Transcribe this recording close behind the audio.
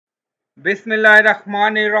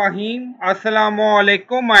Bismillahirrahmanirrahim. Assalamu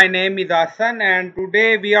alaikum. My name is Hassan and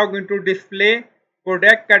today we are going to display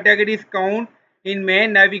product categories count in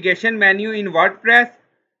main navigation menu in WordPress.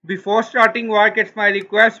 Before starting work, it's my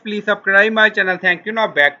request, please subscribe my channel. Thank you. Now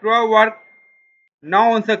back to our work.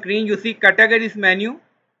 Now on screen you see categories menu.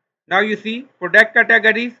 Now you see product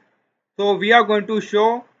categories. So we are going to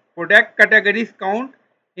show product categories count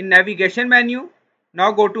in navigation menu.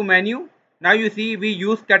 Now go to menu. Now you see we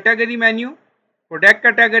use category menu, product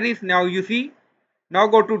categories. Now you see. Now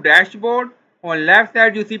go to dashboard. On left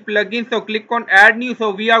side you see plugin. So click on add new. So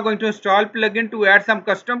we are going to install plugin to add some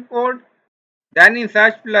custom code. Then in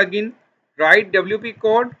search plugin write WP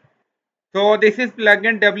code. So this is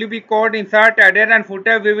plugin WP code, insert header and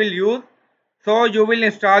footer we will use. So you will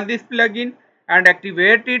install this plugin and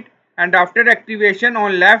activate it, and after activation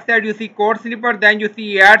on left side you see code snipper, then you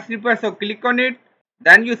see add snipper, so click on it.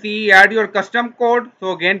 Then you see add your custom code,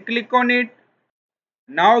 so again click on it.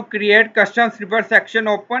 Now create custom snipper section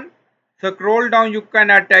open. So scroll down, you can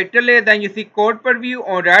add title A, then you see code preview.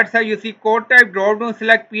 On right side you see code type, drop down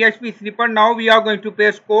select PHP snipper. Now we are going to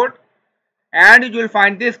paste code, and you will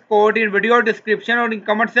find this code in video description or in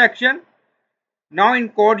comment section. Now in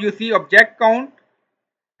code you see object count,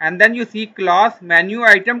 and then you see class menu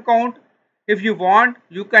item count. If you want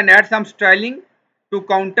you can add some styling to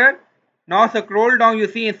counter. Now scroll down, you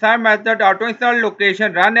see insert method, auto install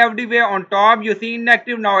location, run everywhere. On top you see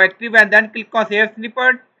inactive, now active, and then click on save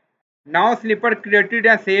snippet. Now snippet created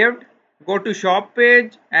and saved. Go to shop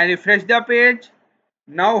page and refresh the page.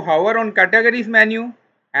 Now hover on categories menu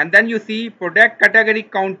and then you see product category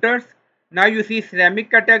counters. Now you see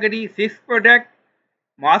ceramic category 6 product,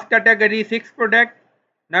 mask category 6 product.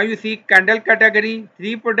 Now you see candle category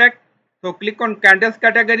 3 product. So click on candles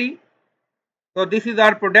category. So this is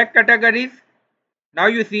our product categories. Now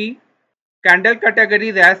you see candle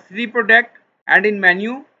categories has 3 product, and in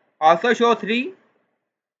menu also show 3,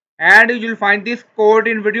 and you will find this code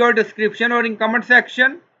in video description or in comment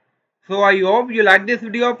section. So I hope you like this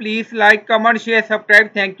video. Please like, comment, share,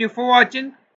 subscribe. Thank you for watching.